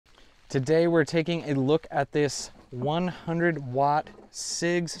Today we're taking a look at this 100 watt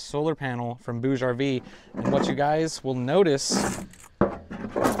CIGS solar panel from BougeRV, and what you guys will notice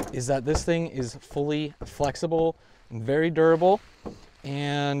is that this thing is fully flexible and very durable,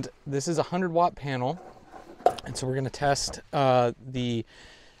 and this is a 100 watt panel, and so we're going to test the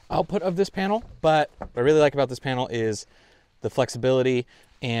output of this panel. But what I really like about this panel is the flexibility,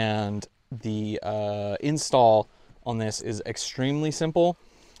 and the install on this is extremely simple,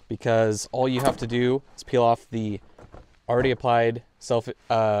 because all you have to do is peel off the already applied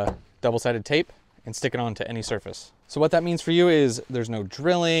double-sided tape and stick it onto any surface. So what that means for you is there's no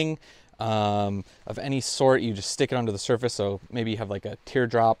drilling of any sort. You just stick it onto the surface. So maybe you have like a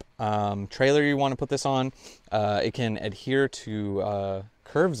teardrop trailer you want to put this on. It can adhere to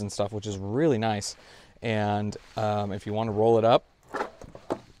curves and stuff, which is really nice. And if you want to roll it up,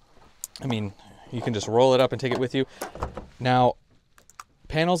 I mean, you can just roll it up and take it with you. Now,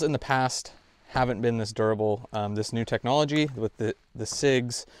 panels in the past haven't been this durable. This new technology with the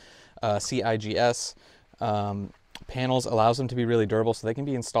CIGS, CIGS panels allows them to be really durable, so they can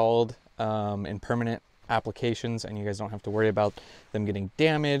be installed in permanent applications, and you guys don't have to worry about them getting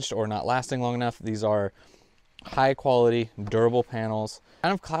damaged or not lasting long enough. These are high quality, durable panels.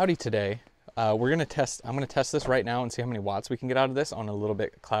 Kind of cloudy today. I'm gonna test this right now and see how many watts we can get out of this on a little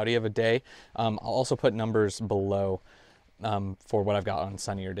bit cloudy of a day. I'll also put numbers below for what I've got on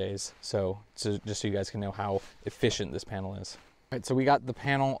sunnier days, so just so you guys can know how efficient this panel is. All right, so we got the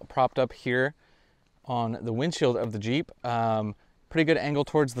panel propped up here on the windshield of the Jeep. Pretty good angle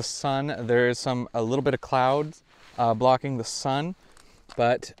towards the sun. There is a little bit of clouds blocking the sun,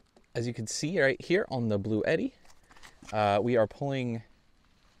 but as you can see right here on the Blue Eddy, we are pulling,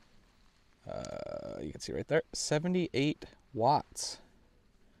 you can see right there, 78 watts.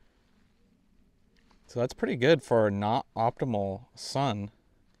 So that's pretty good for a not optimal sun.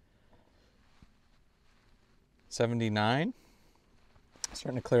 79,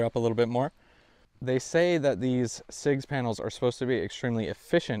 starting to clear up a little bit more. They say that these CIGS panels are supposed to be extremely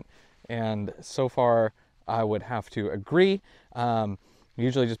efficient, and so far I would have to agree.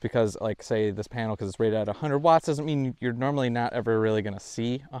 Usually just because, like, say this panel, because it's rated at 100 watts, doesn't mean you're normally not ever really going to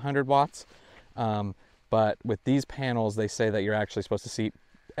see 100 watts. But with these panels, they say that you're actually supposed to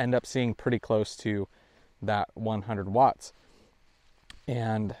end up seeing pretty close to that 100 watts.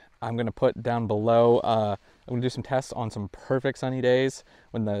 And I'm going to put down below, I'm going to do some tests on some perfect sunny days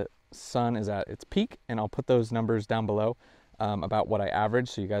when the sun is at its peak, and I'll put those numbers down below about what I average,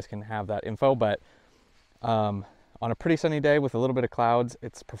 so you guys can have that info. But on a pretty sunny day with a little bit of clouds,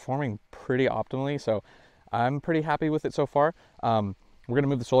 it's performing pretty optimally, so I'm pretty happy with it so far. We're going to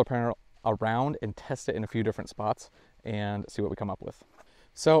move the solar panel around and test it in a few different spots and see what we come up with.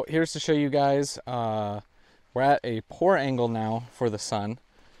 So here's to show you guys, we're at a poor angle now for the sun.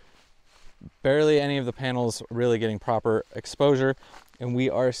 Barely any of the panels really getting proper exposure, and we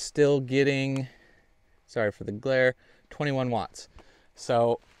are still getting, sorry for the glare, 21 watts.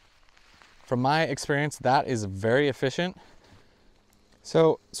 So from my experience, that is very efficient.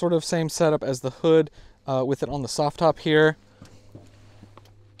 So sort of same setup as the hood, with it on the soft top here.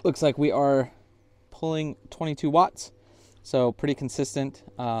 Looks like we are pulling 22 watts. So pretty consistent,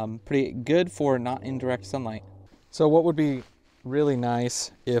 pretty good for not in direct sunlight. So what would be really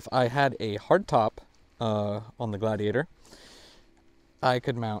nice if I had a hard top on the Gladiator, I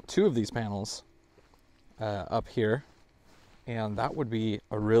could mount 2 of these panels up here, and that would be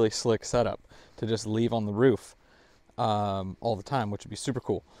a really slick setup to just leave on the roof all the time, which would be super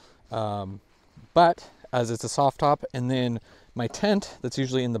cool. But as it's a soft top, and then my tent that's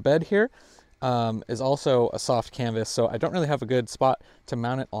usually in the bed here is also a soft canvas, so I don't really have a good spot to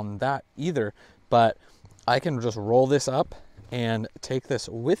mount it on that either, but I can just roll this up and take this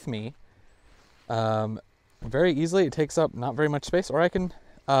with me very easily. It takes up not very much space, or I can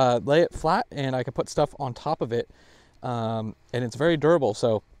lay it flat and I can put stuff on top of it, and it's very durable,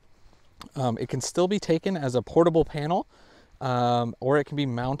 so it can still be taken as a portable panel, or it can be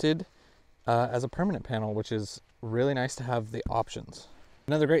mounted as a permanent panel, which is really nice to have the options.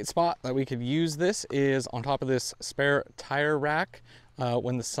 Another great spot that we could use this is on top of this spare tire rack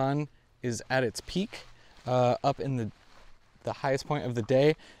when the sun is at its peak, up in the highest point of the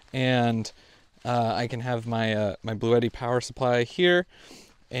day, and I can have my my Blue Eddy power supply here,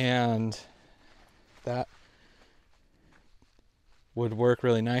 and that would work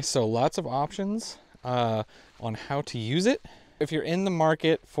really nice. So lots of options on how to use it. If you're in the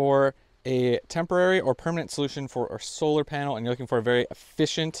market for a temporary or permanent solution for a solar panel, and you're looking for a very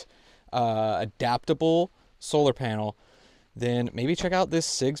efficient, adaptable solar panel, then maybe check out this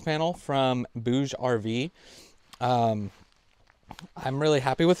CIGS panel from BougeRV. I'm really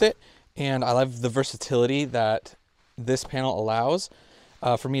happy with it, and I love the versatility that this panel allows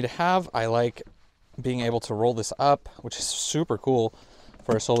for me to have. I like being able to roll this up, which is super cool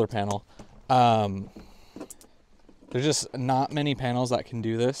for a solar panel. There's just not many panels that can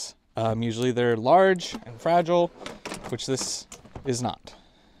do this. Usually they're large and fragile, which this is not.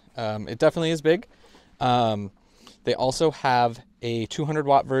 It definitely is big. They also have a 200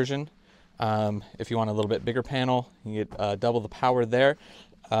 watt version. If you want a little bit bigger panel, you get double the power there.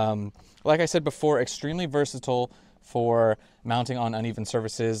 Like I said before, extremely versatile for mounting on uneven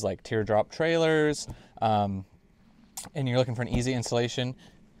surfaces like teardrop trailers, and you're looking for an easy installation.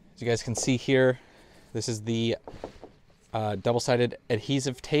 As you guys can see here, this is the double-sided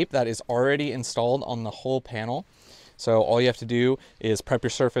adhesive tape that is already installed on the whole panel. So all you have to do is prep your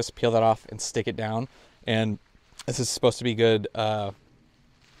surface, peel that off, and stick it down. And this is supposed to be good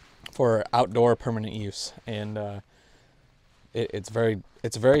for outdoor permanent use. And it's very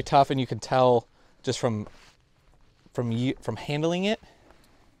tough, and you can tell just from handling it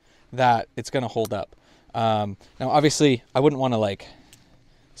that it's going to hold up. Now, obviously, I wouldn't want to like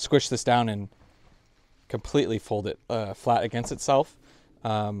squish this down and completely fold it flat against itself,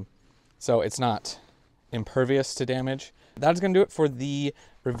 so it's not impervious to damage. That's going to do it for the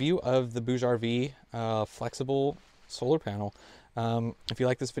review of the BougeRV flexible solar panel. If you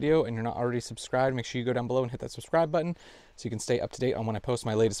like this video and you're not already subscribed, make sure you go down below and hit that subscribe button so you can stay up to date on when I post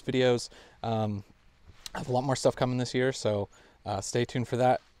my latest videos. I have a lot more stuff coming this year, so stay tuned for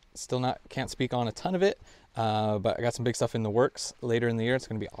that. Still can't speak on a ton of it, but I got some big stuff in the works later in the year. It's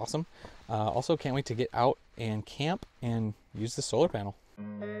going to be awesome. Also, can't wait to get out and camp and use the solar panel.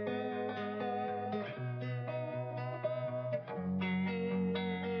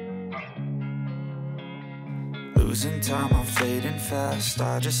 Losing time, I'm fading fast.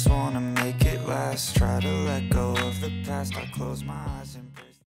 I just wanna make it last. Try to let go of the past. I close my eyes and